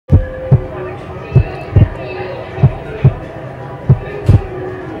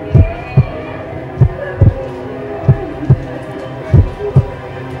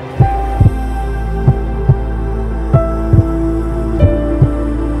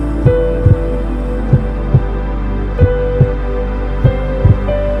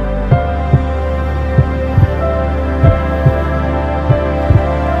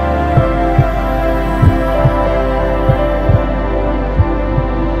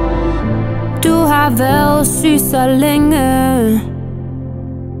har været syg så længe,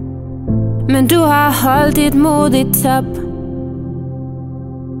 men du har holdt dit mod i top.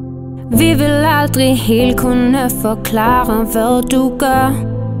 Vi vil aldrig helt kunne forklare, hvad du gør,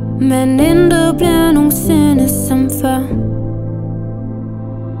 men intet bliver nogensinde som før.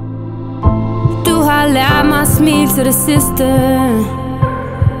 Du har lært mig at smile til det sidste.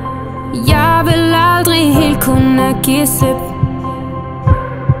 Jeg vil aldrig helt kunne give slip.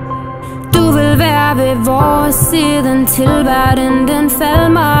 Du vil være ved vores side til verden den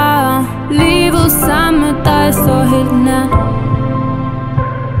falmer. Livet sammen med dig står helt nær.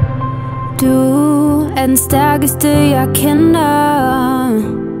 Du er den stærkeste jeg kender,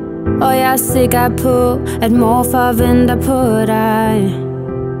 og jeg er sikker på at morfar venter på dig.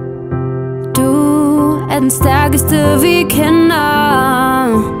 Du er den stærkeste vi kender.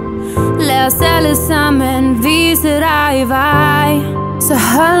 Lad os alle sammen vise dig vej. Så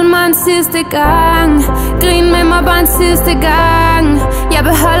hold mig en sidste gang, grin med mig bare en sidste gang. Jeg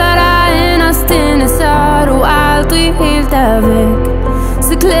beholder dig inderst inde, så du aldrig helt er væk.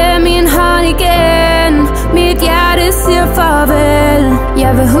 Så klem min hånd igen, mit hjerte siger farvel.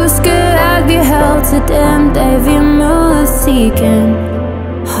 Jeg vil huske alt vi havde til den dag vi mødes igen.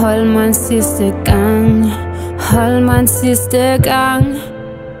 Hold mig en sidste gang, hold mig en sidste gang.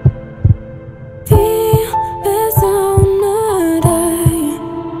 Vi vil savne dig.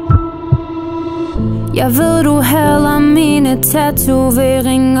 Jeg ved du hader mine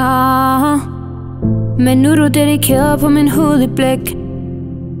tatoveringer, men nu er du dedikeret på min hud i blæk.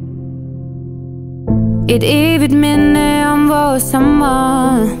 Et evigt minde om vores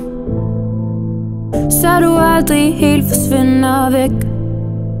sommer, så du aldrig helt forsvinder væk.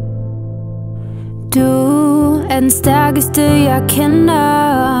 Du er den stærkeste jeg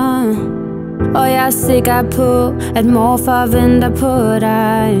kender, og jeg er sikker på at morfar venter på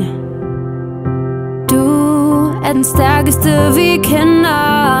dig. Du er den stærkeste vi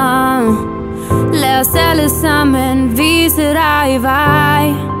kender. Lad os alle sammen vise dig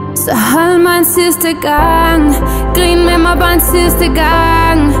vej. Så hold mig en sidste gang, grin med mig bare en sidste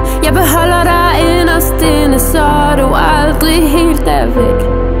gang. Jeg beholder dig inderst inde, så du aldrig helt er væk.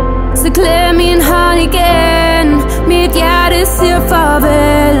 Så klem min hånd igen, mit hjerte siger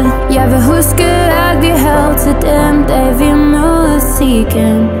farvel. Jeg vil huske alt vi havde til den dag vi mødes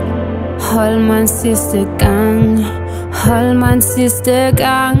igen. Hold mig en sidste gang, hold mig en sidste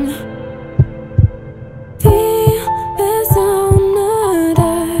gang.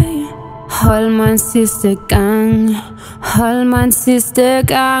 Hold mig en sidste gang, hold mig en sidste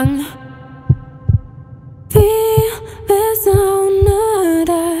gang. Vi vil savne